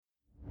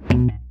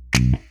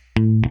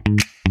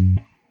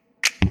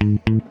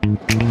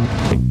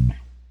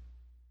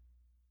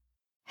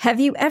Have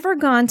you ever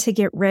gone to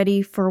get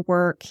ready for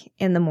work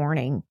in the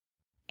morning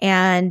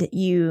and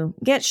you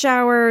get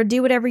showered,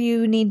 do whatever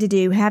you need to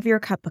do, have your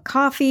cup of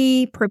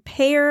coffee,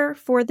 prepare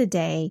for the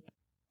day,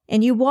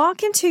 and you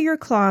walk into your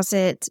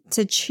closet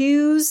to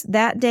choose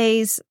that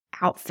day's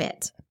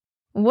outfit?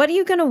 What are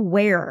you going to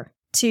wear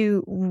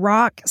to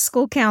rock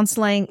school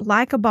counseling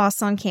like a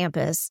boss on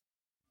campus?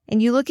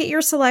 And you look at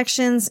your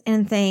selections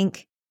and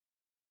think,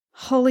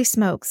 holy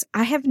smokes,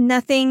 I have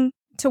nothing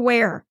to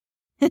wear.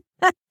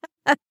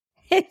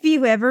 Have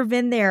you ever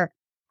been there?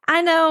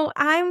 I know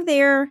I'm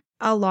there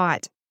a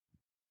lot.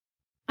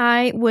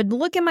 I would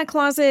look in my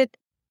closet.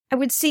 I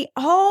would see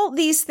all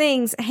these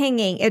things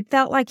hanging. It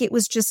felt like it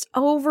was just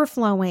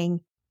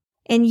overflowing.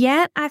 And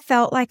yet I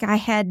felt like I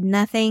had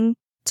nothing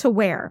to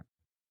wear.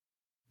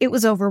 It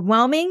was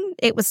overwhelming.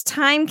 It was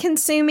time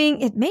consuming.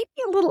 It made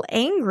me a little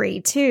angry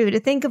too, to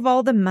think of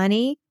all the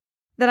money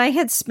that I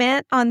had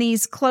spent on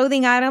these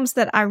clothing items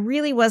that I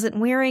really wasn't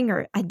wearing,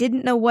 or I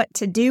didn't know what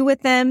to do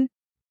with them,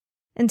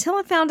 until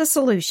I found a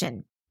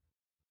solution.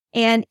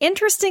 And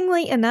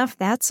interestingly enough,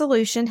 that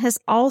solution has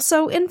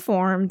also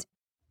informed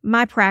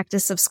my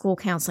practice of school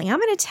counseling. I'm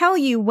going to tell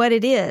you what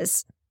it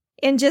is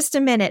in just a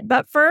minute.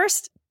 But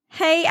first,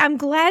 hey, I'm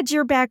glad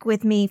you're back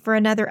with me for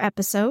another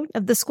episode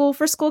of the School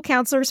for School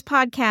Counselors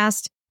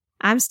podcast.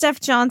 I'm Steph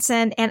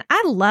Johnson, and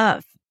I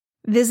love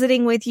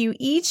visiting with you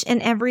each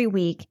and every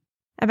week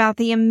about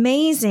the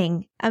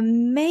amazing,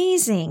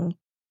 amazing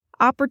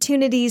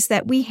opportunities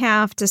that we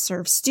have to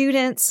serve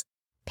students,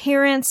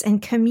 parents,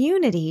 and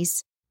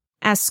communities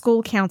as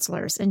school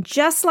counselors. And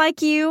just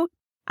like you,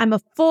 I'm a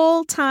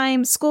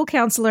full-time school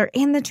counselor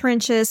in the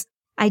trenches.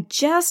 I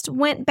just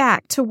went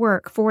back to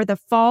work for the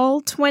fall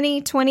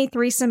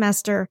 2023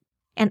 semester,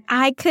 and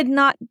I could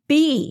not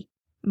be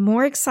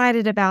more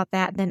excited about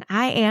that than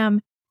I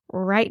am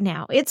right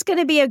now. It's going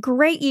to be a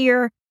great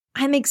year.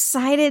 I'm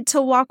excited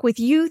to walk with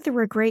you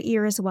through a great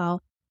year as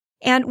well.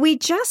 And we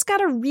just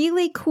got a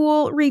really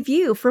cool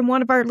review from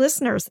one of our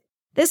listeners.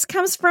 This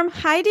comes from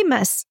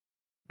Heidimus,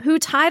 who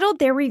titled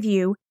their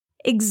review,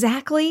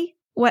 Exactly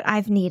What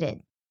I've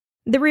Needed.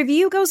 The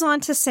review goes on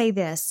to say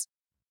this: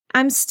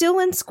 I'm still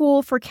in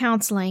school for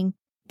counseling,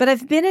 but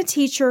I've been a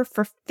teacher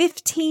for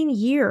 15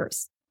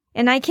 years,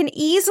 and I can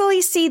easily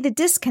see the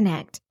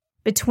disconnect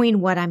between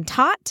what I'm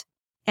taught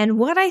and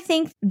what I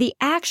think the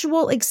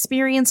actual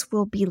experience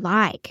will be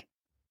like.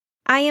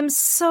 I am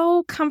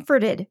so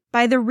comforted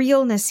by the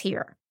realness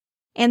here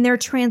and their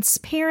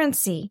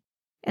transparency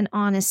and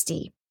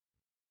honesty.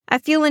 I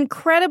feel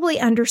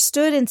incredibly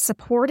understood and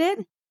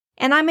supported,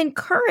 and I'm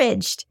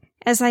encouraged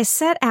as I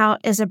set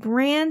out as a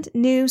brand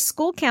new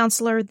school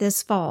counselor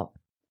this fall.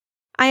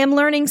 I am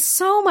learning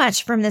so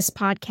much from this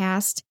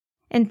podcast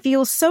and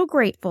feel so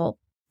grateful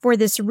for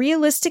this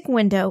realistic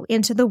window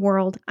into the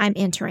world I'm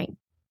entering.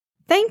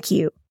 Thank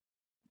you.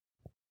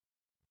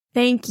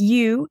 Thank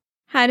you,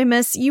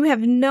 Heidimus. You have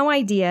no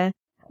idea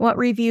what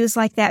reviews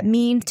like that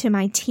mean to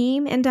my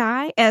team and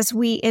I as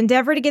we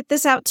endeavor to get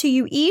this out to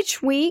you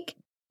each week.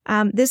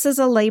 This is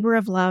a labor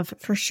of love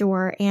for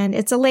sure, and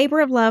it's a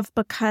labor of love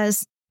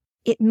because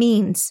it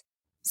means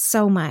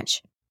so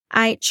much.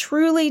 I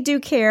truly do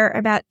care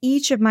about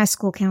each of my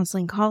school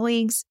counseling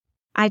colleagues.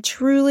 I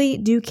truly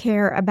do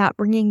care about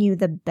bringing you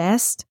the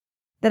best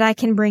that I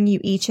can bring you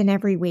each and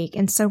every week.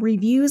 And so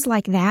reviews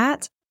like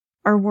that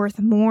are worth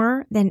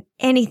more than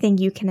anything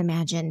you can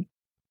imagine.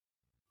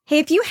 Hey,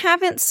 if you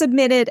haven't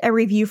submitted a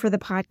review for the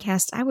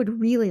podcast, I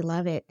would really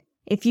love it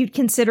if you'd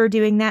consider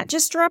doing that.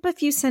 Just drop a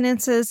few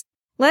sentences,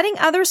 letting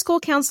other school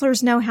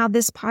counselors know how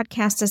this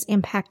podcast has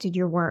impacted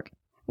your work.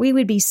 We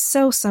would be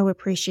so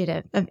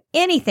appreciative of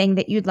anything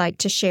that you'd like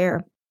to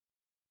share.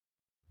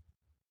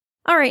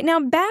 All right,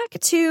 now back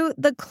to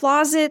the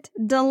closet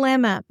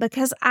dilemma,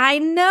 because I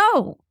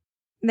know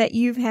that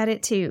you've had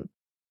it too,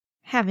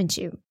 haven't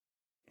you?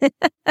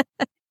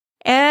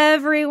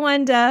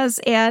 Everyone does,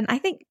 and I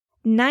think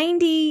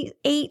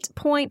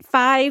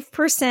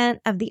 98.5%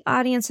 of the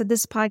audience of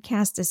this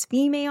podcast is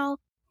female.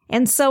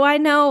 And so I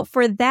know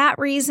for that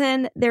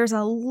reason, there's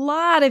a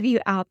lot of you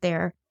out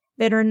there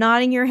that are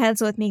nodding your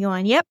heads with me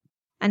going, yep,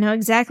 I know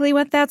exactly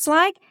what that's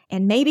like.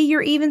 And maybe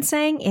you're even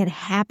saying it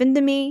happened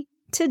to me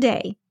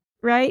today,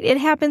 right? It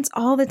happens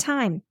all the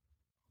time.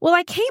 Well,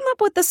 I came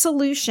up with a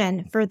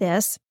solution for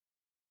this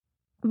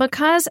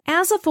because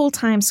as a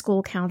full-time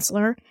school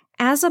counselor,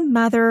 as a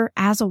mother,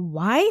 as a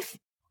wife,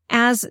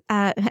 as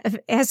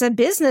a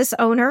business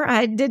owner,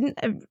 I didn't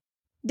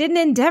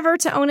endeavor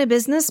to own a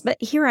business, but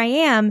here I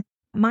am.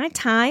 My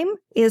time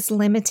is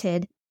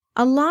limited.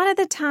 A lot of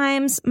the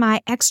times,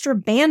 my extra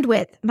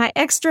bandwidth, my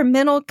extra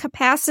mental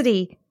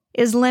capacity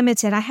is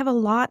limited. I have a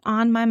lot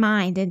on my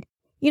mind. And,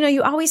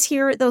 you always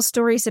hear those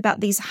stories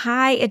about these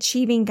high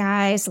achieving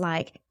guys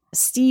like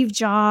Steve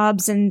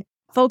Jobs and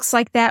folks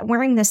like that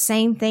wearing the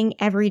same thing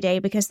every day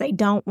because they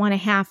don't want to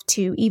have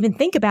to even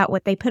think about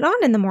what they put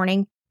on in the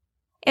morning.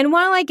 And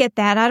while I get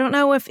that, I don't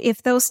know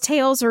if those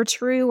tales are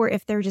true or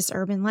if they're just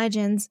urban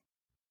legends.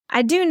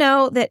 I do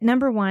know that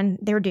number one,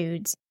 they're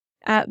dudes.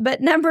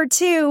 But number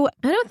two,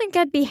 I don't think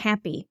I'd be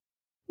happy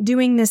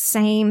doing the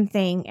same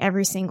thing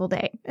every single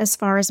day as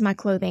far as my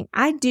clothing.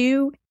 I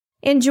do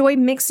enjoy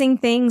mixing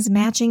things,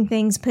 matching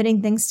things,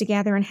 putting things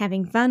together and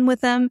having fun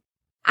with them.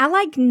 I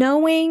like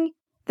knowing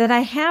that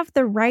I have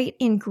the right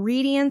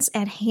ingredients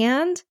at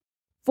hand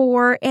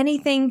for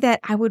anything that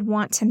I would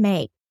want to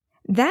make.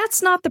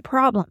 That's not the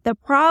problem. The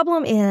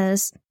problem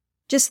is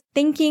just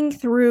thinking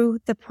through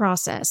the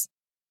process.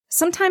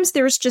 Sometimes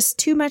there's just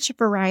too much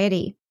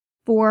variety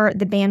for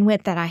the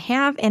bandwidth that I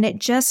have, and it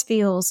just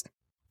feels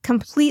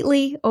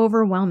completely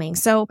overwhelming.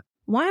 So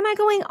why am I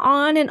going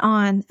on and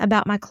on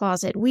about my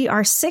closet? We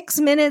are 6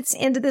 minutes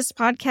into this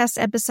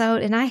podcast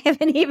episode, and I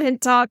haven't even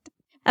talked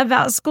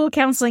about school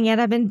counseling yet.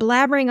 I've been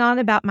blabbering on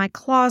about my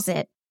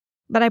closet,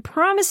 but I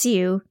promise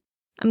you,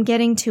 I'm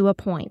getting to a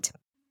point.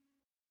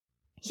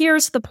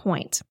 Here's the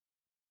point.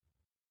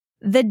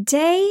 The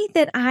day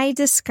that I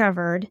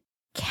discovered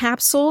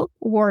capsule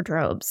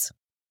wardrobes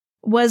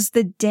was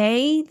the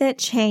day that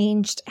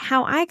changed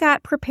how I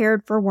got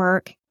prepared for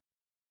work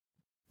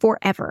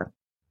forever.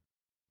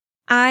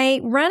 I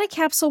run a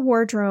capsule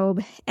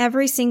wardrobe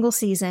every single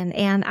season,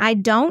 and I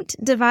don't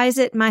devise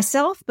it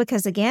myself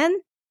because, again,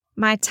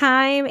 my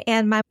time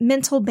and my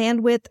mental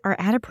bandwidth are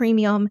at a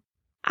premium.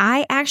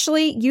 I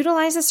actually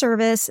utilize a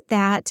service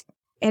that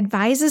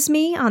advises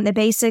me on the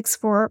basics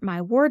for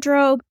my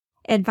wardrobe,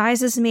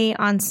 advises me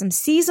on some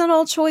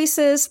seasonal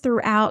choices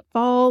throughout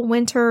fall,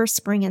 winter,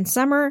 spring, and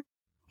summer,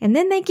 and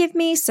then they give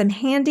me some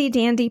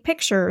handy-dandy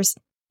pictures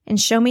and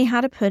show me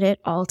how to put it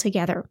all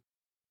together.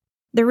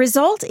 The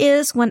result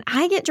is when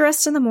I get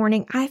dressed in the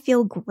morning, I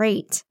feel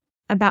great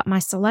about my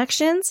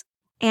selections,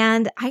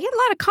 and I get a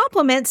lot of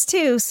compliments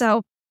too.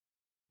 So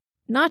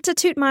not to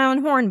toot my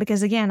own horn,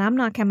 because again, I'm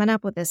not coming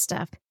up with this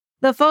stuff.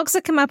 The folks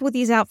that come up with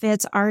these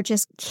outfits are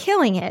just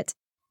killing it,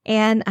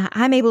 and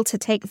I'm able to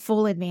take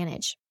full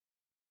advantage.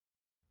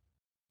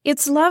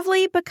 It's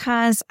lovely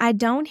because I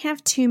don't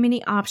have too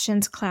many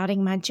options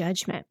clouding my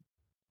judgment.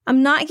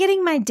 I'm not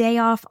getting my day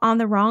off on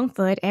the wrong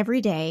foot every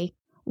day,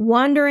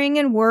 wondering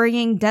and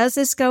worrying, does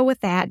this go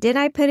with that? Did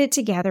I put it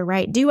together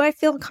right? Do I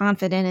feel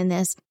confident in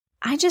this?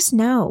 I just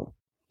know.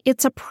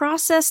 It's a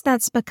process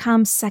that's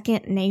become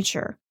second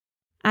nature.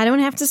 I don't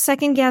have to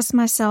second guess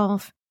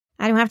myself.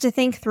 I don't have to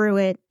think through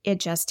it.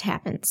 It just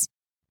happens.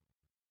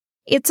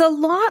 It's a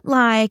lot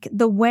like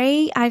the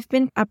way I've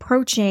been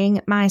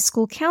approaching my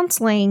school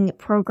counseling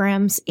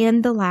programs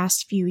in the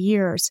last few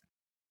years.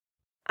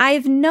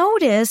 I've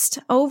noticed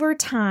over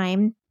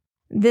time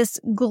this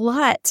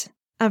glut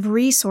of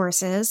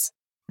resources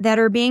that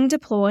are being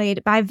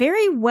deployed by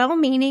very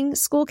well-meaning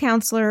school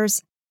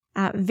counselors,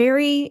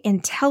 very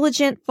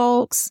intelligent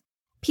folks,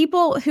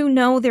 people who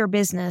know their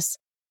business,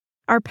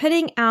 are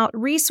putting out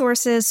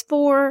resources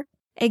for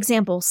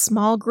example,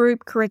 small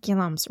group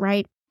curriculums,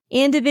 right?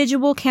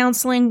 Individual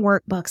counseling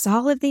workbooks,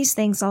 all of these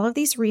things, all of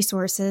these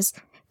resources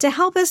to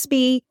help us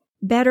be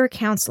better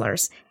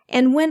counselors.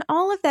 And when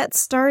all of that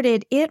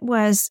started, it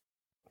was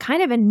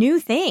kind of a new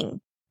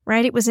thing,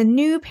 right? It was a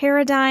new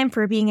paradigm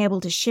for being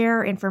able to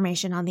share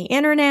information on the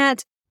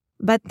internet.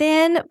 But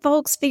then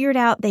folks figured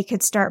out they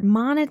could start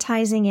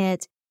monetizing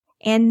it.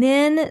 And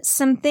then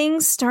some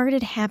things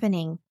started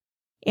happening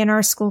in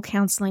our school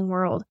counseling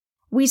world.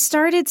 We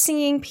started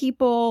seeing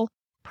people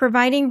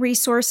providing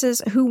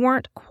resources who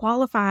weren't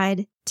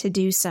qualified to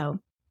do so.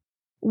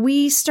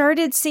 We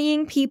started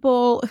seeing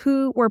people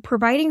who were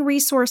providing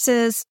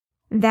resources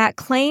that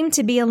claimed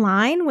to be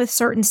aligned with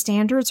certain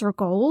standards or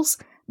goals,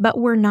 but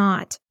were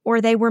not, or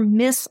they were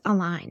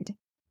misaligned.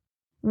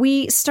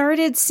 We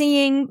started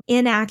seeing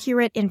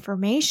inaccurate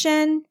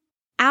information,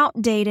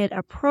 outdated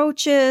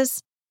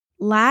approaches,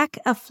 lack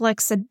of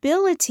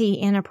flexibility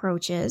in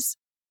approaches,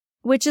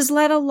 which has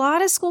led a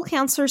lot of school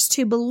counselors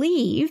to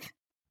believe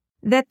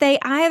that they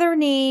either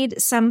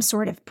need some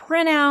sort of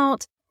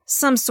printout,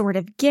 some sort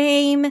of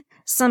game,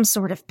 some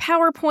sort of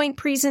PowerPoint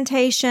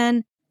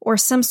presentation, or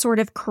some sort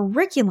of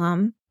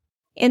curriculum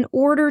in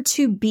order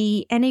to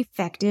be an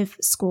effective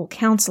school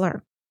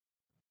counselor.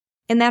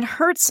 And that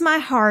hurts my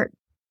heart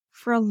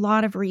for a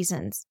lot of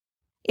reasons.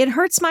 It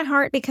hurts my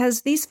heart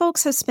because these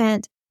folks have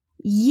spent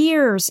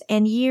years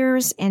and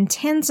years and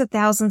tens of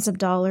thousands of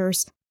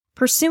dollars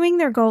pursuing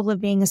their goal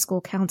of being a school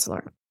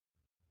counselor.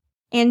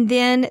 And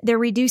then they're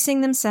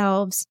reducing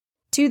themselves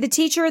to the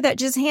teacher that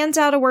just hands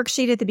out a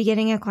worksheet at the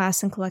beginning of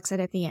class and collects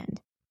it at the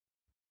end.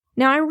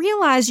 Now, I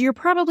realize you're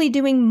probably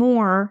doing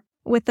more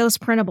with those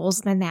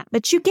printables than that,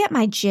 but you get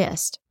my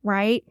gist,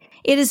 right?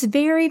 It is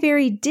very,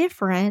 very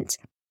different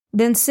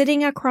than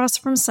sitting across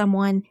from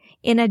someone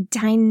in a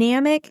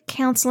dynamic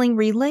counseling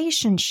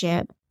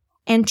relationship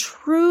and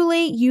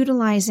truly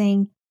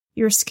utilizing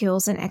your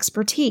skills and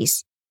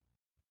expertise.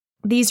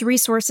 These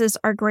resources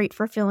are great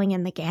for filling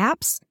in the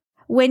gaps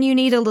when you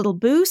need a little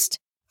boost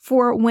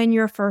for when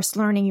you're first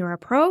learning your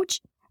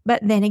approach.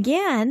 But then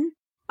again,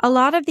 a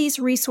lot of these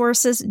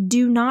resources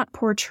do not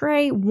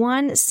portray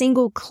one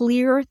single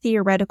clear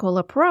theoretical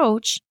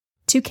approach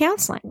to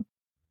counseling.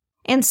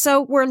 And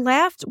so we're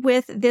left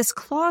with this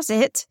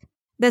closet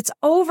that's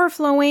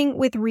overflowing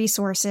with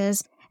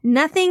resources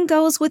Nothing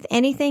goes with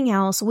anything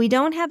else. We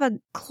don't have a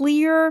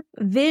clear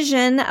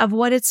vision of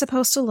what it's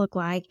supposed to look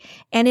like.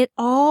 And it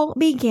all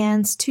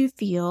begins to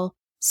feel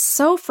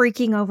so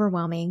freaking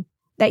overwhelming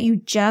that you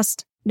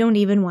just don't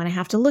even want to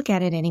have to look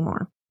at it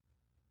anymore.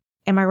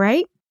 Am I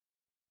right?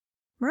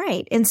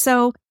 Right. And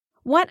so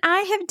what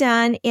I have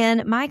done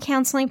in my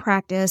counseling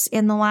practice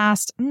in the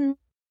last,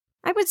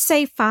 I would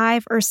say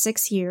 5 or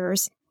 6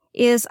 years,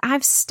 is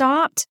I've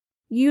stopped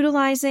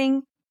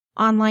utilizing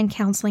online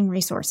counseling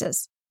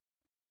resources.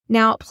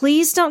 Now,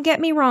 please don't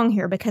get me wrong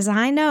here, because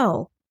I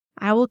know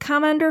I will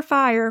come under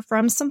fire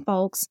from some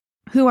folks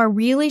who are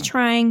really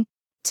trying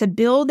to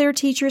build their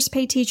teachers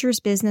pay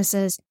teachers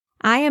businesses.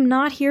 I am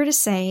not here to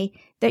say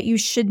that you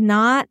should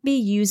not be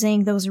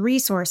using those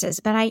resources,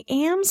 but I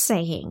am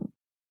saying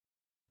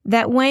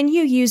that when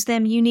you use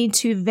them, you need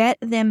to vet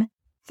them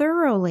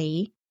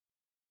thoroughly.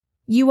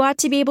 You ought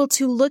to be able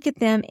to look at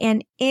them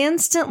and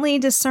instantly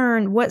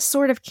discern what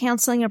sort of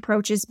counseling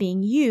approach is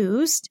being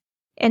used.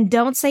 And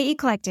don't say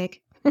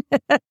eclectic.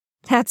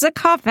 That's a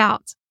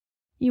cop-out.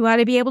 You ought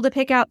to be able to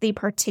pick out the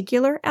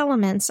particular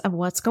elements of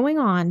what's going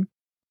on.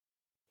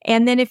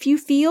 And then if you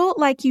feel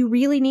like you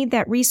really need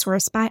that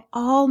resource, by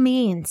all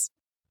means,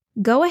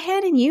 go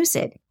ahead and use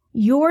it.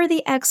 You're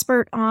the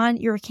expert on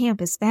your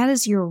campus. That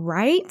is your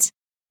right.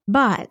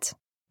 But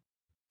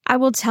I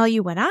will tell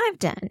you what I've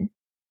done,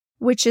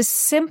 which is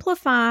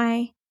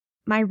simplify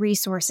my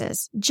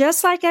resources.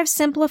 Just like I've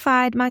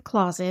simplified my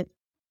closet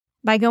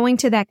by going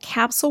to that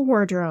capsule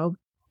wardrobe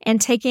and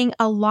taking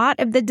a lot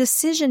of the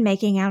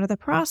decision-making out of the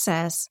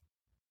process,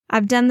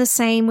 I've done the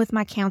same with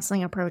my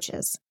counseling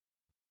approaches.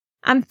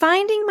 I'm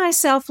finding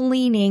myself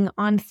leaning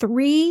on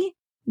 3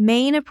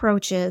 main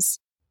approaches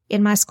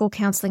in my school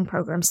counseling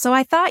program. So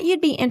I thought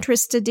you'd be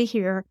interested to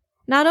hear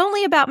not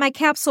only about my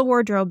capsule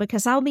wardrobe,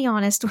 because I'll be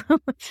honest,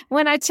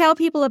 when I tell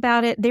people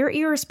about it, their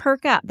ears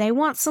perk up. They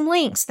want some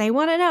links. They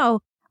want to know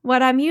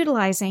what I'm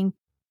utilizing,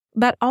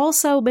 but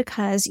also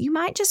because you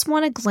might just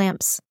want a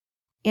glimpse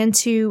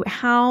into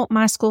how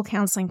my school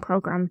counseling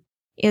program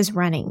is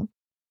running.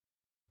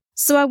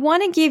 So I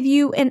want to give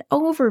you an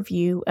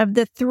overview of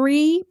the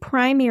 3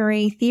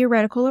 primary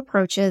theoretical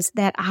approaches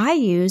that I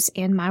use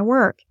in my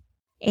work.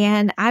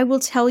 And I will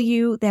tell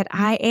you that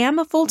I am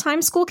a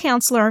full-time school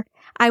counselor.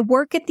 I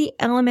work at the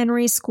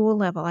elementary school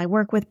level. I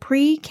work with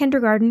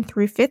pre-kindergarten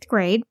through 5th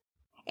grade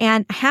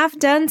and have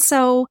done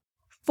so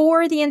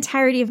for the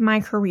entirety of my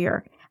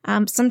career.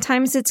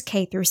 Sometimes it's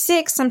K through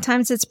 6,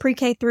 sometimes it's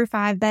pre-K through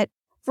 5, but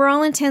for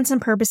all intents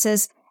and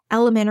purposes,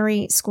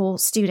 elementary school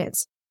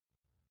students.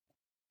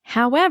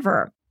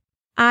 However,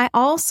 I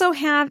also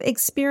have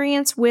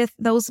experience with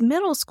those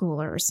middle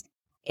schoolers.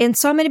 And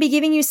so I'm going to be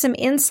giving you some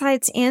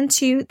insights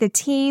into the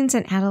teens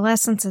and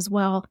adolescents as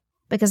well,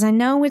 because I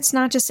know it's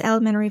not just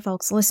elementary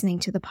folks listening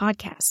to the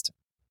podcast.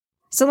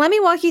 So let me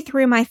walk you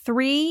through my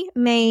 3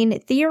 main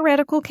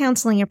theoretical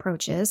counseling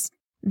approaches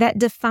that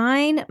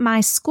define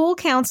my school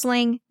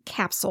counseling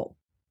capsule.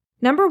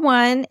 Number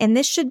 1, and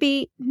this should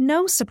be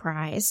no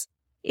surprise,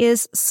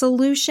 is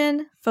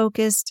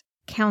solution-focused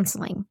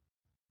counseling.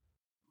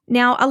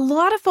 Now, a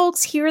lot of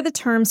folks hear the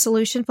term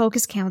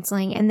solution-focused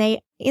counseling and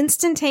they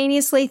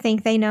instantaneously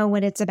think they know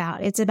what it's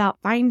about. It's about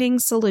finding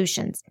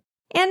solutions.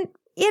 And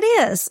it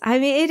is. I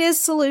mean, it is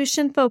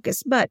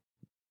solution-focused, but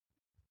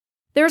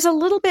there's a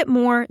little bit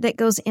more that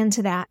goes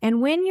into that.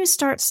 And when you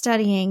start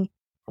studying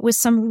with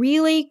some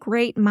really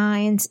great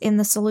minds in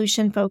the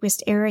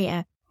solution-focused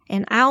area,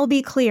 and I'll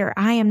be clear,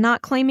 I am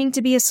not claiming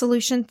to be a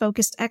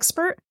solution-focused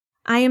expert.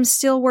 I am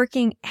still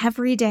working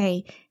every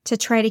day to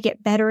try to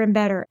get better and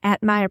better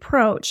at my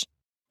approach.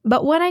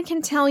 But what I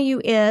can tell you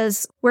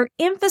is we're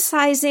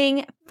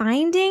emphasizing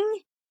finding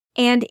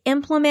and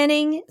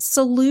implementing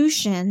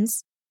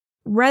solutions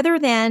rather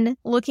than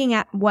looking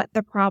at what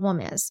the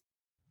problem is.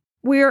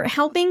 We're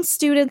helping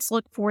students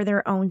look for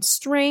their own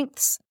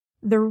strengths,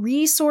 the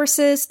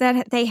resources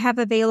that they have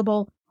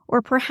available,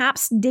 or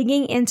perhaps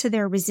digging into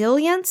their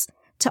resilience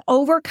to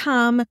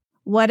overcome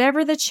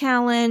whatever the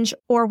challenge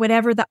or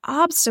whatever the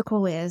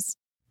obstacle is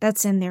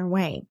that's in their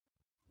way.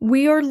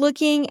 We are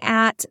looking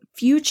at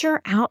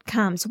future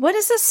outcomes. What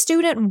does a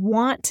student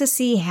want to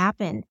see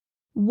happen?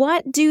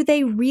 What do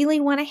they really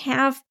want to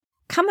have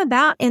come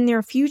about in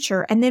their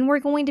future? And then we're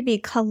going to be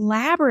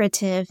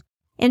collaborative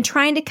in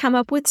trying to come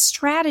up with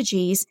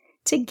strategies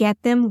to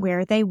get them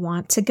where they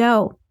want to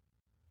go.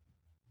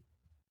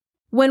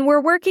 When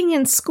we're working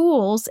in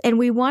schools and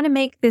we want to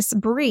make this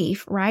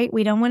brief, right?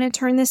 We don't want to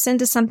turn this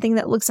into something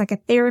that looks like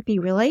a therapy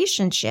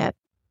relationship.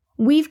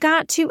 We've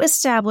got to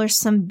establish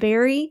some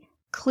very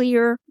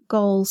clear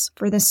goals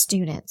for the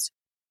students.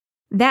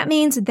 That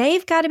means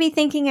they've got to be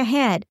thinking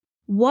ahead.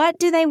 What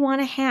do they want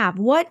to have?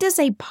 What does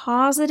a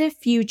positive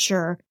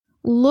future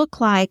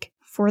look like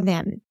for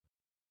them?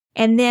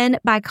 And then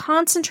by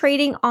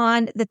concentrating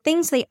on the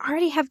things they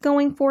already have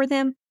going for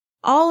them,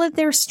 all of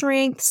their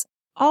strengths,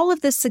 all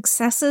of the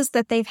successes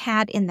that they've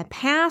had in the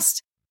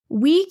past,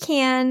 we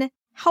can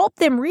help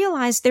them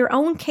realize their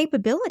own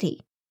capability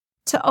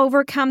to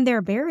overcome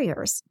their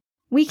barriers.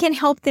 We can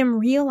help them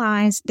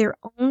realize their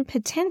own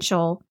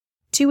potential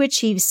to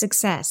achieve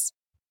success.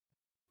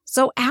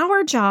 So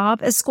our job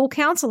as school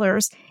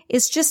counselors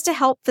is just to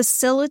help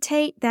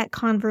facilitate that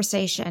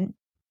conversation.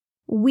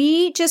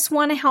 We just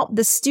want to help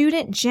the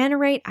student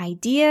generate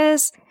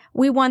ideas.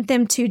 We want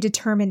them to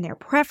determine their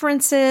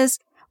preferences.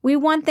 We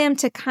want them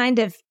to kind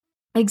of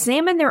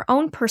examine their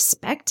own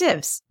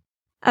perspectives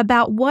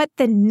about what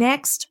the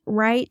next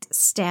right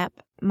step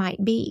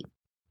might be.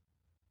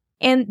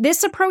 And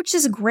this approach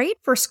is great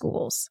for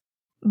schools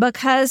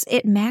because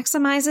it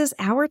maximizes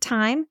our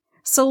time.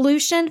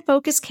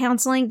 Solution-focused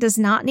counseling does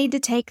not need to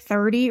take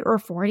 30 or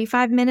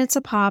 45 minutes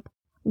a pop.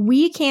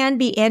 We can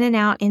be in and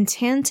out in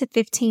 10 to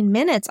 15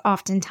 minutes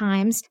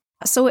oftentimes,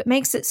 so it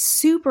makes it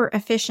super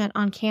efficient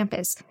on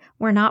campus.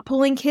 We're not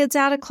pulling kids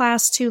out of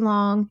class too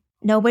long.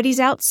 Nobody's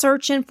out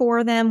searching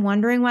for them,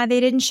 wondering why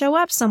they didn't show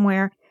up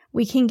somewhere.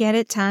 We can get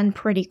it done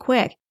pretty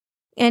quick.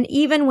 And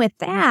even with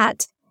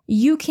that,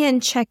 you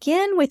can check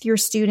in with your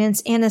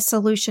students in a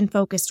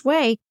solution-focused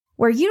way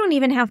where you don't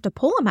even have to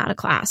pull them out of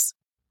class.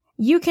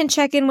 You can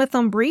check in with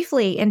them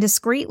briefly and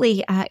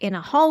discreetly in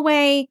a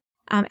hallway,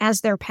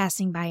 as they're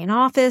passing by an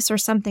office or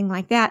something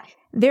like that.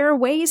 There are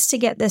ways to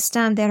get this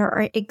done that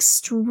are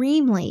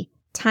extremely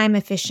time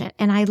efficient.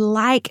 And I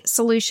like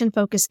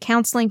solution-focused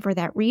counseling for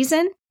that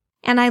reason.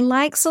 And I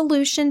like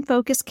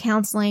solution-focused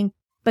counseling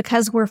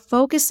because we're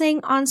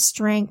focusing on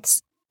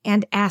strengths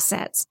and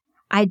assets.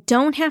 I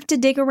don't have to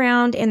dig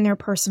around in their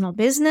personal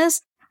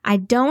business. I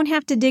don't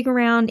have to dig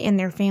around in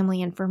their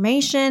family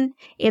information.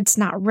 It's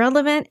not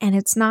relevant and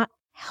it's not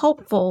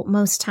helpful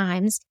most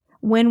times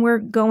when we're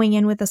going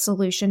in with a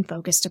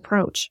solution-focused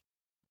approach.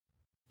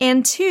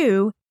 And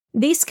two,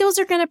 these skills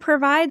are going to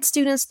provide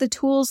students the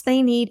tools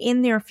they need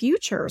in their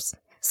futures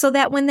so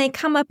that when they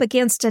come up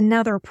against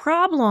another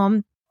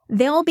problem,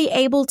 they'll be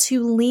able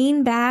to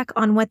lean back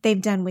on what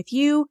they've done with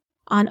you,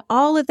 on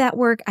all of that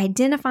work,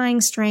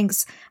 identifying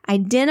strengths,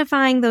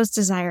 identifying those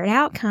desired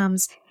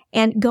outcomes,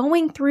 and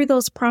going through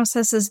those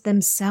processes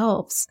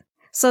themselves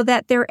so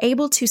that they're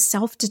able to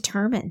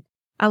self-determine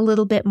a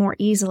little bit more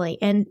easily.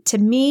 And to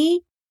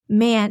me,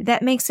 man,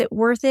 that makes it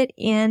worth it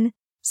in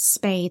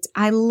spades.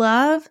 I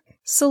love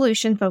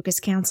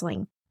solution-focused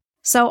counseling.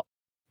 So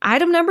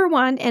item number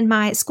 1 in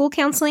my school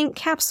counseling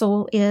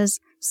capsule is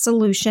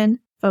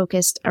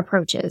solution-focused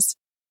approaches.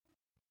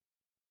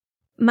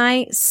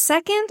 My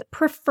second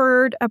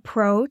preferred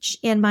approach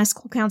in my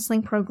school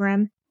counseling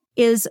program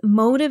is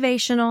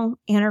motivational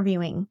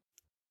interviewing.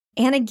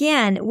 And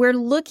again, we're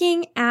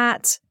looking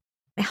at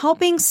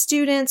helping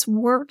students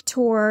work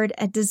toward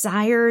a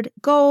desired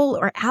goal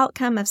or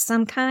outcome of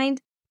some kind.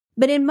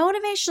 But in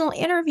motivational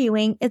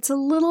interviewing, it's a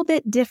little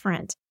bit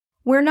different.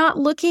 We're not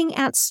looking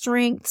at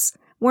strengths.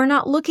 We're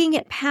not looking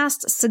at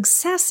past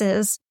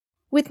successes.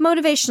 With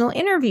motivational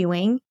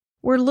interviewing,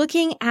 we're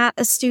looking at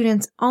a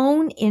student's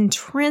own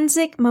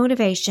intrinsic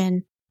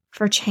motivation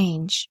for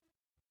change.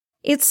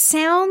 It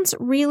sounds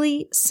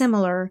really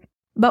similar,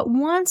 but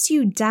once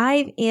you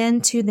dive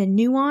into the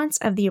nuance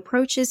of the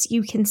approaches,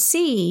 you can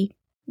see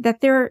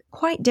that they're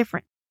quite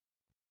different.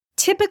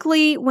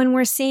 Typically, when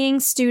we're seeing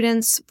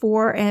students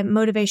for a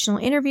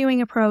motivational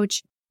interviewing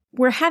approach,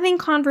 we're having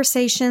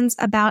conversations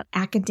about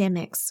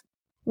academics.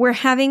 We're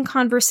having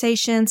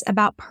conversations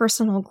about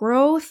personal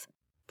growth,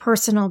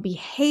 personal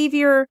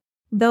behavior,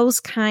 those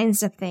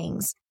kinds of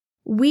things.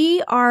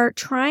 We are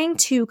trying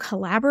to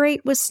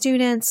collaborate with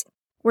students.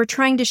 We're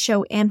trying to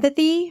show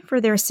empathy for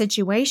their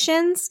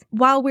situations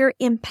while we're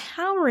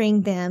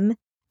empowering them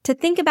to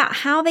think about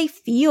how they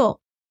feel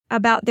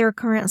about their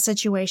current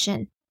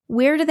situation.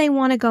 Where do they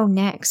want to go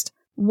next?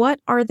 What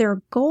are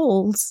their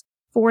goals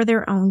for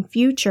their own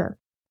future?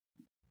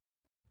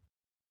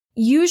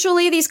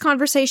 Usually these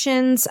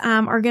conversations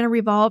are going to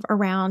revolve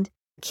around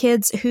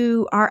kids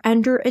who are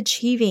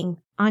underachieving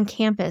on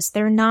campus.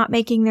 They're not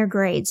making their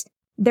grades.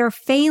 They're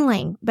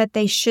failing, but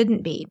they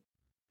shouldn't be.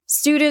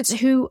 Students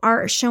who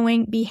are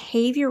showing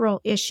behavioral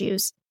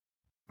issues.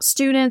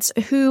 Students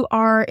who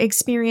are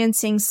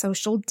experiencing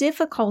social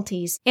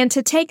difficulties. And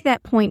to take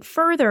that point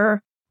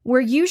further, we're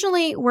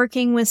usually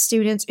working with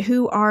students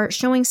who are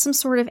showing some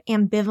sort of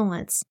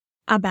ambivalence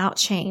about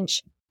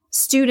change.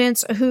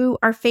 Students who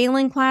are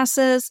failing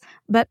classes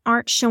but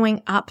aren't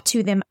showing up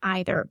to them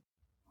either.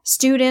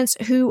 Students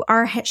who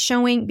are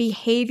showing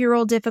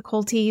behavioral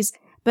difficulties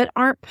but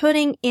aren't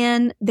putting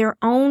in their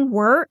own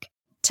work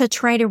to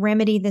try to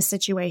remedy the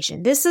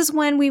situation. This is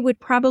when we would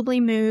probably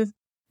move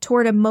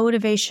toward a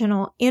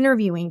motivational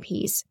interviewing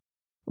piece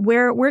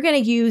where we're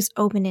going to use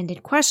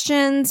open-ended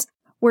questions.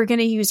 We're going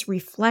to use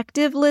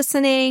reflective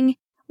listening.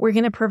 We're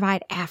going to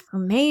provide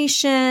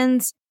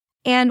affirmations,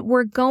 and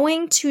we're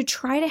going to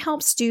try to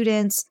help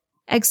students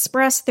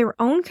express their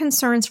own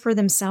concerns for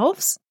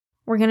themselves.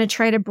 We're going to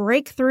try to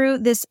break through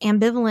this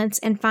ambivalence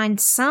and find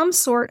some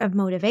sort of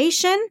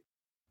motivation,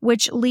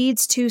 which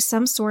leads to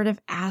some sort of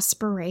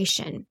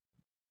aspiration.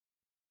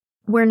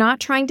 We're not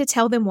trying to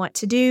tell them what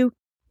to do.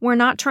 We're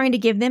not trying to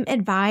give them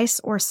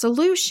advice or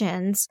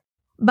solutions,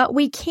 but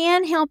we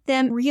can help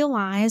them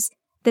realize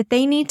that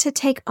they need to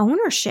take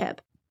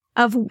ownership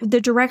of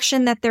the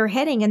direction that they're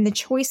heading and the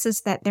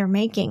choices that they're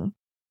making.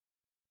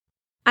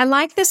 I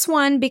like this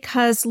one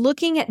because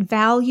looking at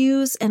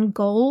values and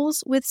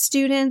goals with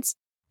students,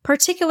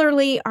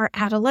 particularly our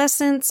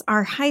adolescents,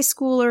 our high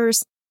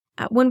schoolers,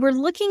 when we're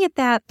looking at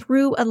that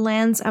through a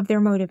lens of their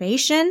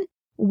motivation,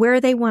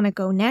 where they want to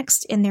go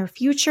next in their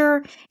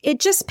future, it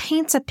just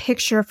paints a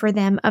picture for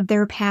them of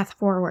their path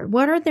forward.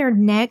 What are their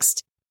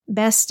next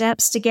best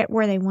steps to get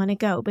where they want to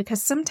go?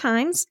 Because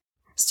sometimes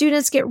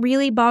students get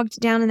really bogged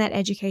down in that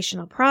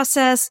educational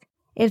process.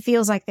 It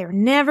feels like they're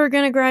never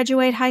going to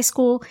graduate high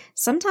school.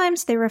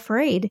 Sometimes they're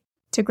afraid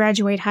to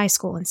graduate high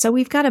school. And so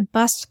we've got to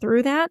bust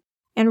through that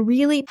and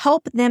really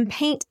help them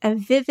paint a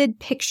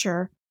vivid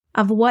picture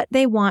of what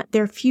they want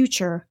their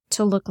future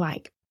to look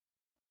like.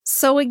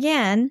 So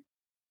again,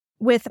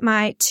 with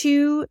my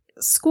 2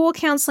 school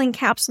counseling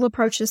capsule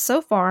approaches so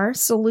far,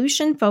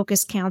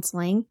 solution-focused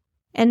counseling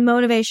and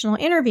motivational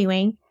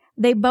interviewing,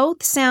 they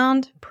both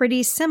sound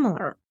pretty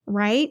similar,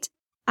 right?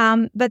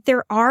 But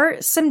there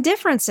are some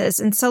differences.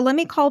 And so let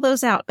me call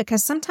those out,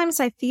 because sometimes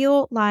I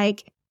feel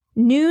like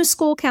new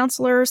school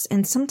counselors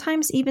and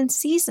sometimes even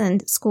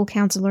seasoned school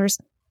counselors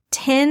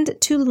tend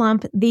to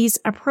lump these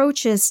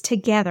approaches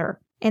together,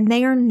 and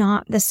they are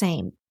not the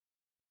same.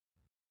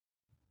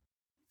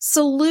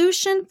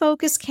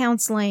 Solution-focused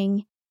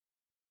counseling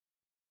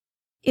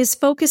is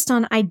focused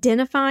on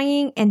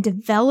identifying and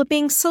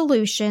developing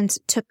solutions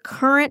to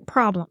current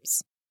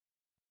problems.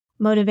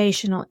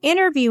 Motivational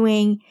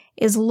interviewing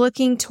is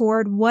looking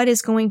toward what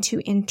is going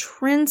to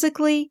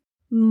intrinsically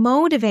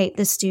motivate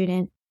the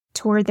student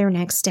toward their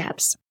next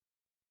steps.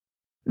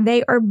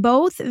 They are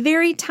both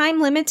very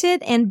time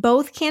limited and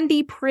both can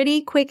be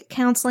pretty quick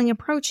counseling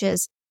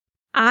approaches.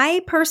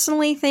 I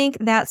personally think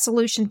that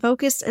solution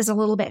focused is a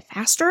little bit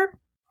faster.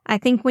 I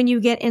think when you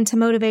get into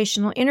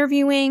motivational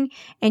interviewing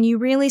and you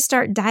really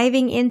start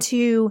diving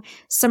into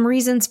some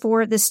reasons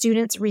for the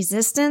student's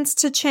resistance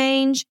to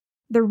change,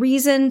 the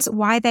reasons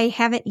why they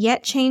haven't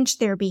yet changed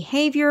their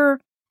behavior,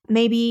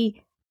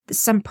 maybe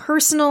some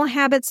personal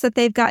habits that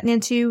they've gotten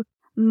into,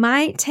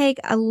 might take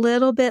a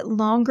little bit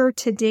longer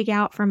to dig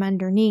out from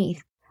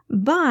underneath.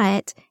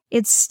 But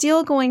it's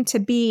still going to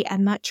be a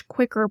much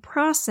quicker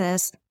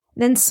process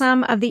than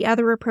some of the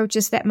other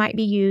approaches that might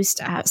be used,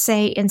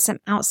 say, in some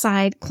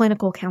outside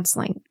clinical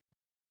counseling.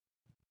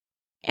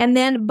 And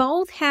then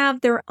both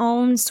have their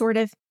own sort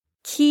of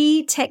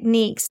key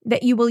techniques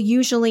that you will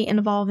usually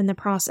involve in the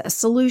process.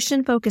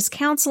 Solution-focused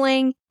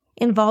counseling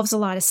involves a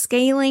lot of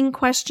scaling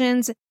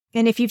questions.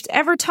 And if you've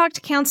ever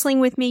talked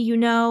counseling with me, you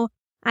know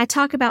I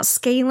talk about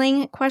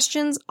scaling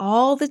questions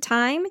all the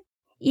time,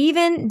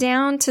 even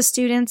down to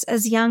students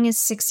as young as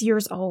 6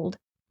 years old.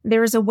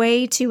 There's a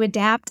way to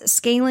adapt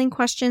scaling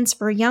questions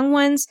for young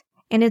ones,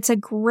 and it's a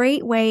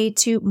great way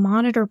to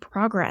monitor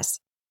progress.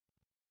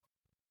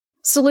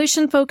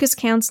 Solution-focused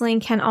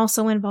counseling can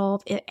also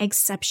involve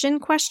exception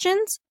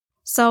questions.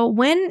 So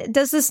when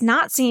does this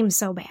not seem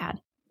so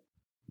bad?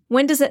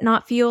 When does it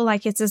not feel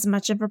like it's as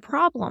much of a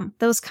problem?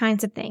 Those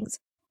kinds of things.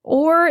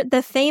 Or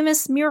the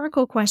famous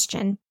miracle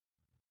question,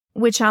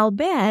 which I'll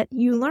bet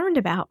you learned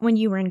about when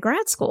you were in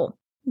grad school.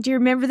 Do you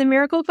remember the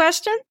miracle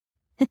question?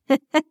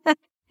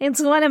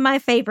 It's one of my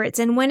favorites.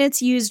 And when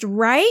it's used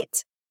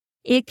right,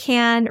 it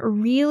can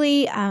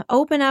really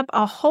open up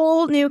a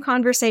whole new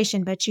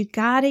conversation, but you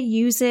got to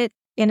use it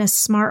in a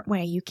smart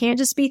way. You can't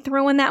just be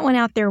throwing that one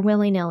out there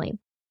willy-nilly.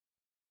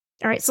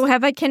 All right, so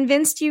have I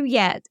convinced you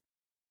yet?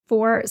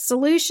 For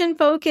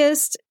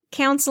solution-focused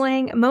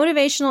counseling,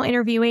 motivational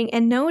interviewing,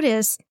 and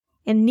notice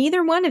in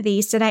neither one of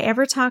these did I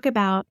ever talk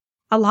about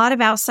a lot of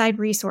outside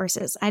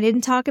resources. I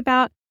didn't talk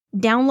about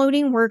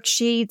downloading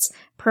worksheets,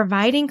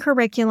 providing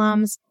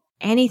curriculums,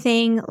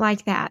 anything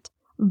like that.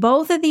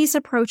 Both of these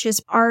approaches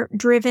are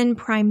driven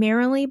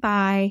primarily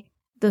by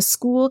the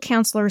school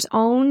counselor's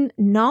own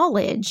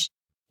knowledge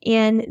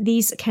in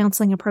these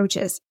counseling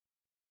approaches.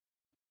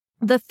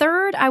 The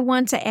third I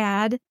want to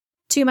add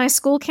to my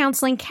school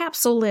counseling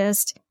capsule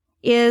list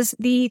is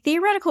the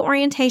theoretical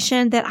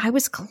orientation that I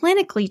was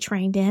clinically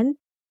trained in,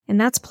 and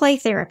that's play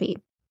therapy.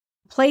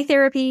 Play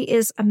therapy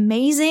is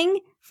amazing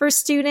for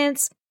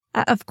students.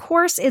 Of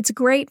course, it's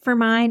great for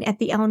mine at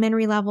the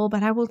elementary level,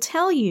 but I will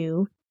tell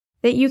you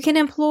that you can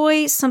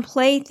employ some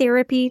play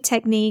therapy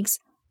techniques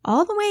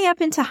all the way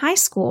up into high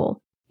school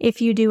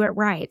if you do it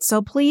right.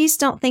 So please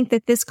don't think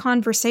that this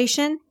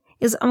conversation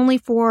is only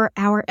for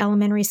our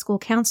elementary school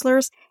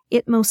counselors.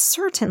 It most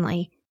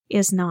certainly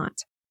is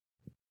not.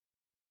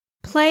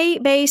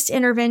 Play-based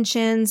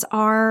interventions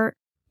are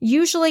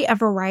usually a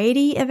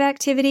variety of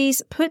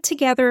activities put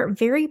together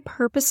very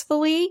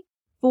purposefully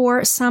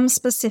for some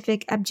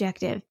specific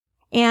objective.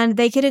 And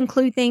they could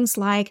include things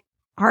like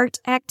art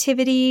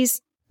activities,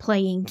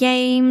 playing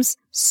games,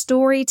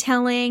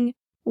 storytelling,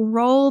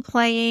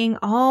 role-playing,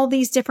 all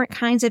these different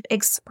kinds of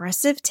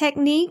expressive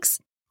techniques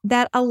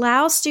that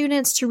allow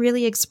students to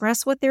really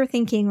express what they're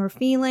thinking or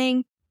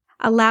feeling,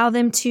 allow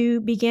them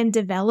to begin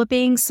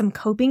developing some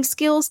coping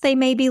skills they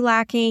may be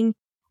lacking,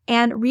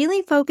 and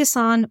really focus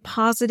on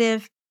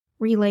positive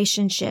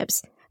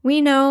relationships.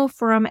 We know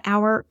from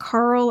our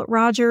Carl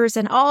Rogers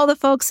and all the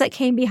folks that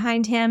came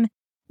behind him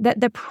that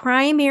the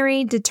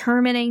primary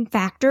determining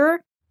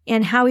factor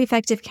in how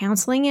effective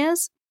counseling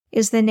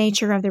is the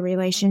nature of the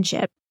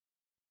relationship.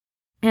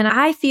 And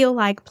I feel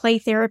like play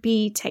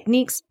therapy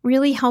techniques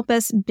really help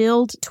us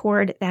build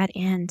toward that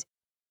end.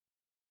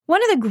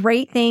 One of the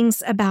great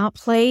things about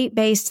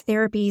play-based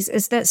therapies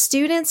is that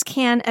students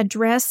can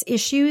address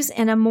issues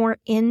in a more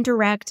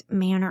indirect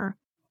manner.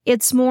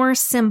 It's more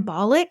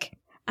symbolic,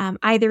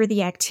 either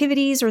the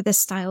activities or the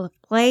style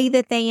of play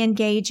that they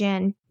engage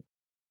in.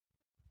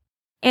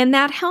 And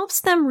that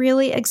helps them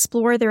really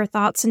explore their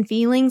thoughts and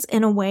feelings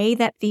in a way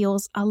that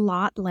feels a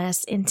lot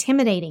less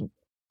intimidating.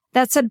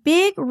 That's a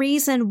big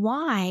reason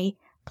why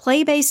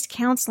play-based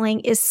counseling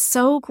is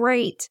so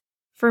great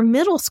for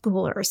middle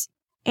schoolers.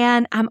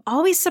 And I'm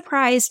always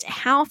surprised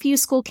how few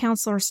school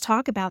counselors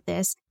talk about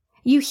this.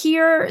 You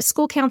hear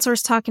school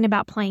counselors talking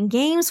about playing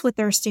games with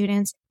their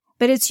students,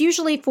 but it's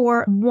usually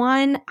for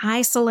one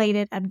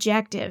isolated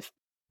objective.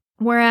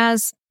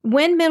 Whereas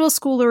when middle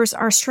schoolers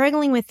are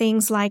struggling with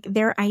things like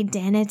their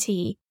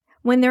identity,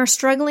 when they're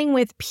struggling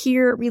with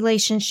peer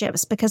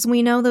relationships, because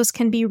we know those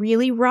can be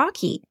really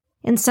rocky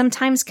and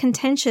sometimes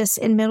contentious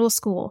in middle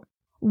school,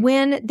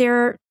 when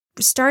they're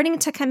starting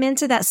to come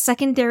into that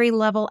secondary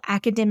level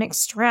academic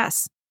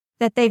stress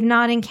that they've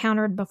not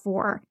encountered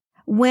before,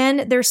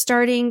 when they're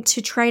starting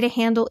to try to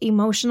handle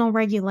emotional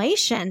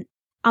regulation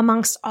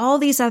amongst all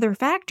these other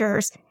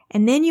factors,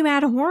 and then you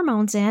add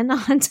hormones in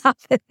on top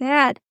of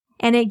that,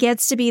 and it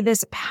gets to be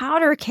this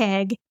powder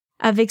keg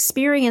of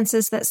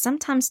experiences that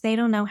sometimes they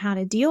don't know how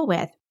to deal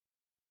with.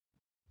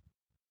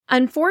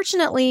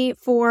 Unfortunately,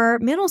 for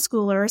middle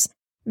schoolers,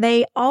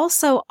 they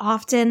also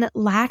often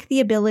lack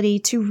the ability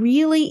to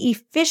really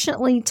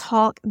efficiently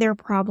talk their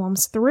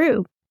problems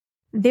through.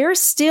 They're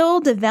still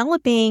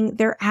developing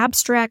their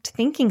abstract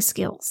thinking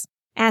skills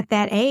at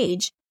that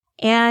age.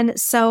 And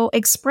so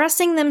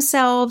expressing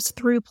themselves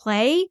through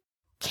play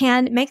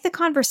can make the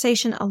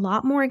conversation a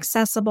lot more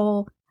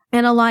accessible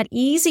and a lot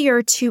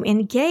easier to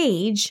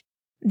engage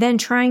than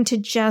trying to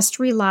just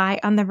rely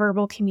on the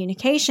verbal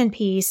communication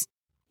piece.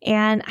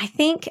 And I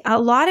think a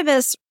lot of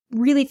us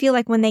really feel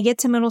like when they get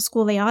to middle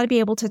school, they ought to be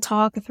able to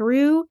talk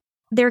through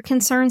their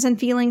concerns and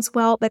feelings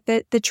well, but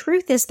the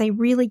truth is they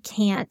really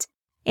can't.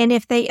 And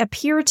if they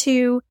appear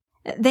to,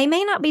 they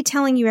may not be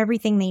telling you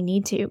everything they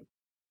need to.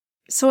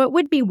 So it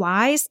would be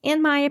wise,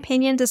 in my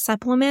opinion, to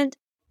supplement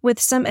with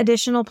some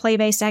additional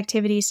play-based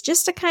activities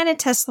just to kind of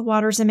test the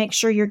waters and make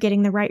sure you're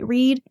getting the right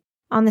read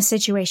on the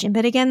situation.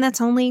 But again,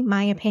 that's only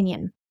my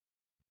opinion.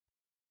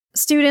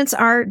 Students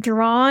are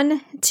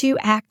drawn to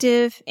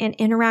active and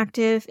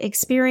interactive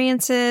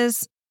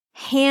experiences,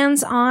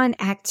 hands-on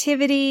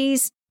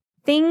activities,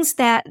 things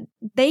that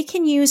they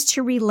can use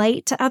to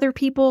relate to other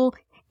people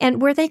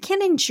and where they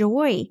can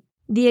enjoy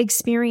the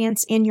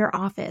experience in your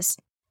office,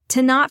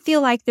 to not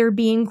feel like they're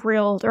being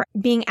grilled or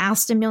being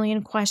asked a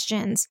million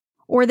questions,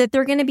 or that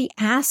they're going to be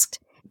asked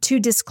to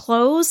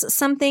disclose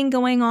something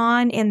going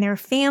on in their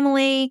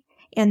family,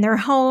 in their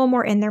home,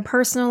 or in their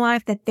personal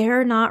life that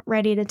they're not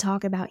ready to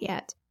talk about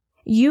yet.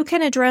 You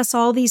can address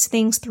all these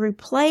things through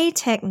play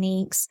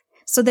techniques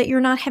so that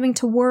you're not having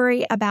to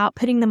worry about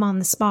putting them on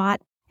the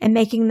spot and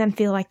making them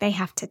feel like they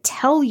have to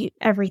tell you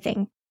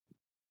everything.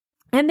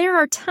 And there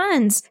are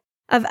tons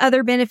of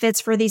other benefits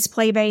for these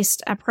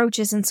play-based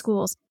approaches in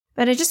schools.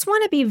 But I just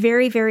want to be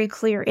very, very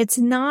clear. It's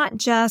not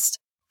just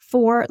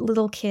for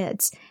little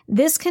kids.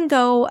 This can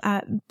go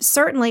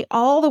certainly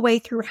all the way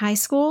through high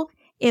school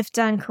if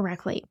done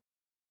correctly.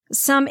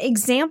 Some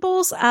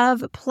examples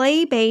of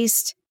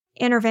play-based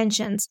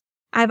interventions.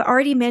 I've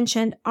already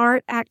mentioned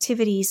art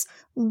activities,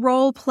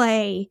 role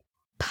play.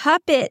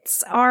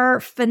 Puppets are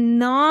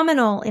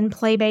phenomenal in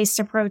play-based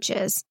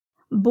approaches.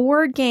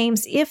 Board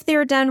games, if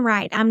they're done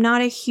right. I'm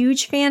not a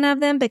huge fan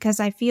of them because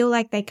I feel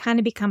like they kind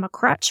of become a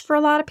crutch for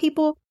a lot of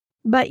people,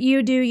 but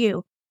you do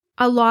you.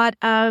 A lot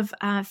of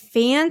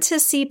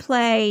fantasy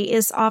play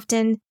is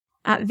often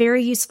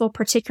very useful,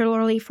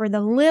 particularly for the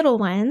little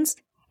ones.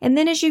 And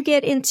then as you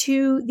get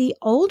into the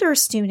older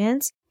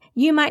students,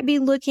 you might be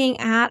looking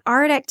at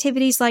art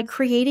activities like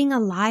creating a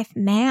life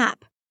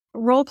map,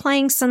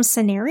 role-playing some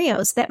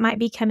scenarios that might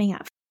be coming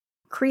up,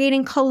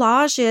 creating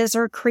collages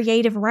or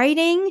creative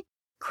writing,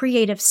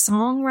 creative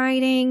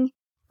songwriting,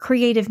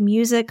 creative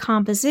music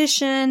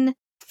composition,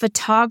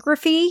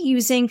 photography,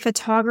 using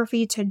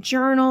photography to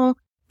journal.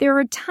 There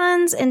are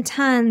tons and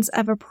tons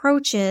of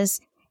approaches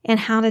in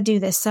how to do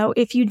this. So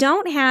if you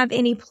don't have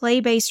any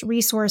play-based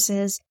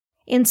resources,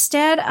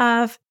 instead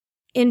of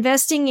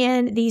investing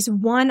in these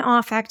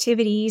one-off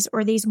activities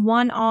or these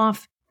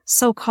one-off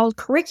so-called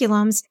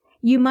curriculums,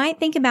 you might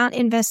think about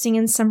investing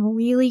in some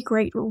really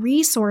great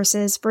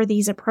resources for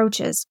these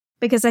approaches,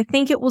 because I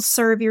think it will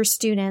serve your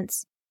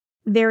students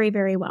very,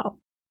 very well.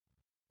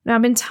 Now,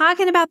 I've been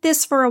talking about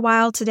this for a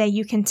while today.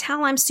 You can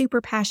tell I'm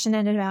super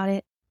passionate about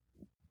it.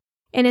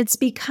 And it's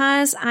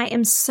because I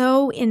am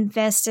so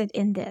invested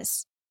in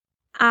this.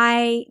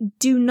 I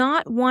do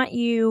not want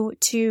you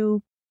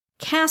to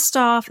cast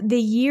off the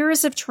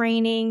years of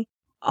training,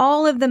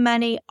 all of the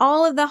money,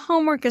 all of the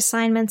homework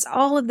assignments,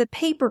 all of the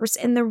papers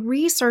and the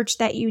research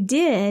that you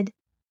did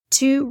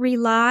to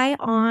rely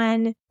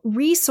on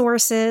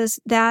resources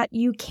that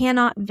you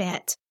cannot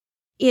vet.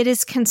 It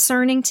is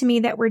concerning to me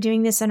that we're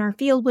doing this in our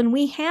field when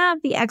we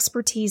have the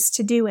expertise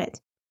to do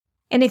it.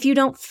 And if you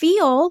don't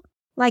feel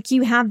like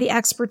you have the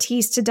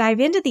expertise to dive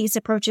into these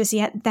approaches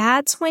yet,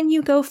 that's when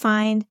you go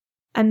find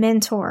a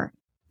mentor.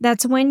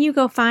 That's when you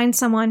go find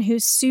someone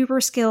who's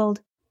super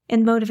skilled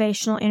in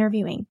motivational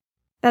interviewing.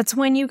 That's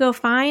when you go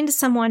find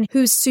someone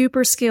who's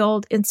super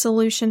skilled in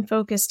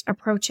solution-focused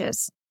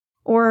approaches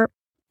or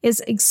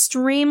is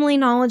extremely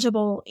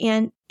knowledgeable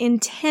in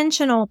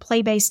intentional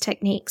play-based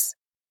techniques.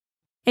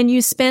 And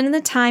you spend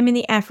the time and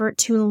the effort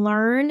to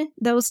learn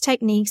those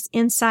techniques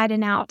inside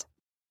and out.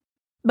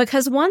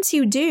 Because once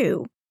you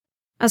do,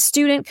 a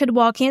student could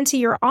walk into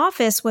your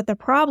office with a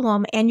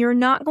problem and you're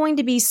not going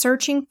to be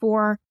searching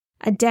for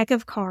a deck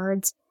of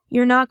cards.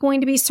 You're not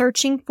going to be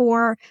searching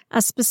for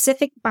a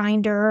specific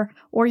binder,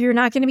 or you're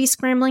not going to be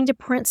scrambling to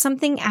print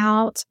something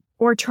out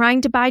or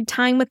trying to bide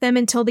time with them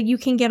until that you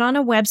can get on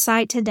a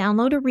website to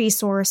download a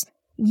resource.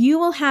 You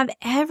will have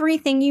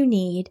everything you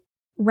need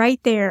right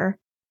there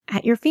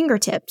at your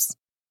fingertips.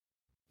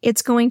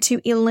 It's going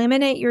to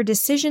eliminate your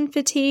decision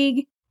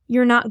fatigue.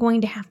 You're not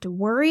going to have to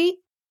worry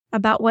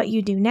about what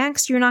you do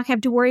next. You're not going to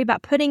have to worry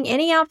about putting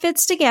any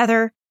outfits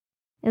together.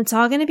 It's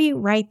all going to be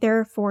right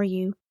there for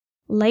you,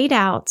 laid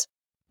out,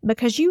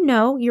 because you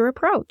know your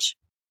approach.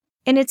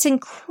 And it's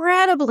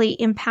incredibly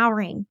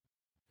empowering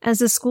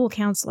as a school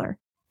counselor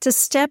to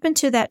step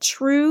into that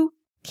true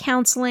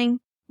counseling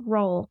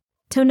role,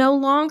 to no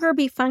longer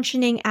be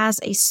functioning as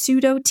a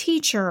pseudo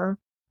teacher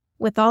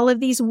with all of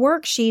these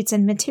worksheets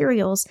and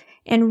materials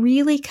and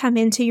really come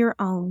into your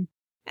own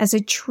as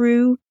a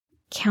true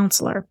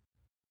counselor.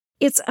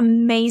 It's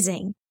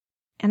amazing.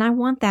 And I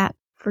want that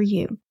for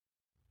you.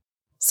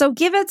 So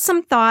give it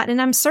some thought.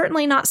 And I'm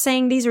certainly not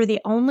saying these are the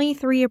only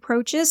 3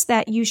 approaches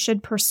that you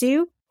should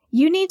pursue.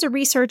 You need to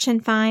research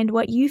and find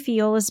what you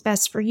feel is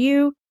best for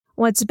you,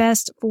 what's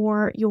best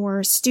for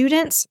your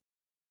students.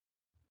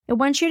 And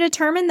once you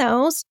determine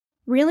those,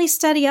 really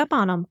study up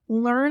on them,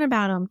 learn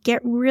about them,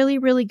 get really,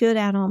 really good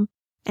at them.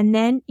 And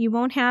then you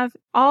won't have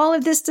all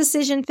of this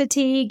decision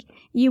fatigue.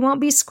 You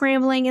won't be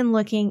scrambling and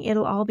looking.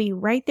 It'll all be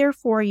right there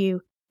for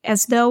you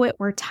as though it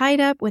were tied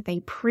up with a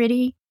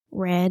pretty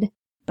red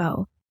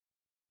bow.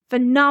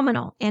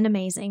 Phenomenal and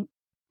amazing.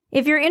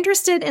 If you're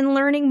interested in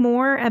learning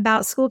more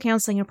about school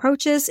counseling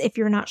approaches, if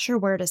you're not sure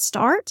where to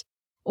start,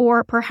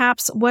 or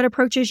perhaps what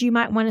approaches you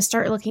might want to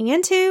start looking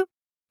into,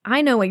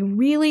 I know a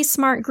really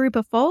smart group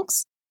of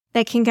folks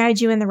that can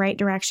guide you in the right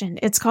direction.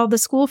 It's called the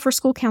School for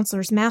School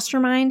Counselors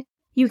Mastermind.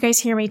 You guys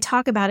hear me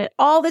talk about it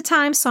all the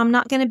time, so I'm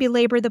not going to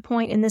belabor the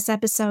point in this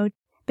episode.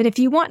 But if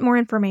you want more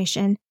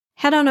information,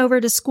 head on over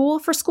to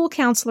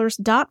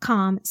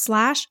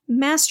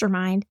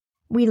schoolforschoolcounselors.com/mastermind.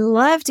 We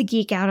love to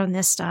geek out on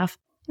this stuff,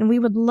 and we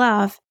would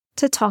love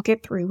to talk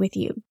it through with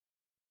you.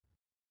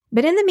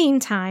 But in the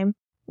meantime,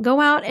 go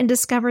out and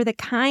discover the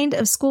kind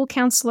of school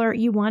counselor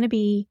you want to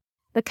be,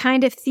 the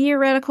kind of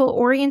theoretical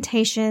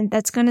orientation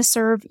that's going to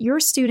serve your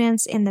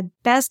students in the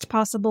best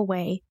possible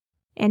way.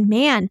 And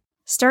man,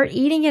 start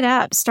eating it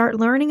up, start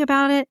learning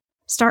about it,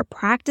 start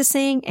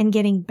practicing and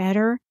getting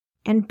better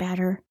and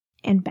better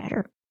and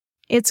better.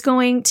 It's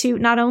going to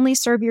not only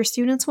serve your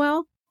students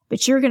well,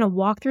 but you're going to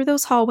walk through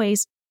those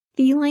hallways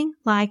feeling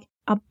like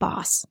a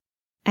boss.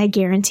 I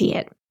guarantee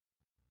it.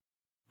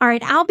 All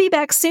right, I'll be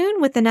back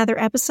soon with another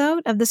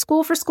episode of the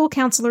School for School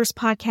Counselors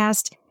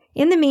podcast.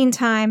 In the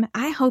meantime,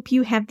 I hope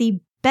you have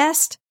the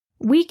best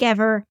week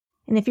ever.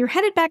 And if you're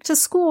headed back to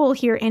school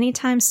here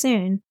anytime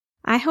soon,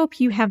 I hope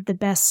you have the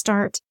best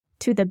start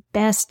to the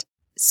best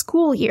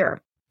school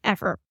year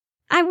ever.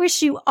 I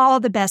wish you all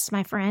the best,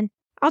 my friend.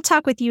 I'll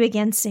talk with you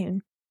again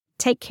soon.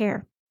 Take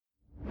care.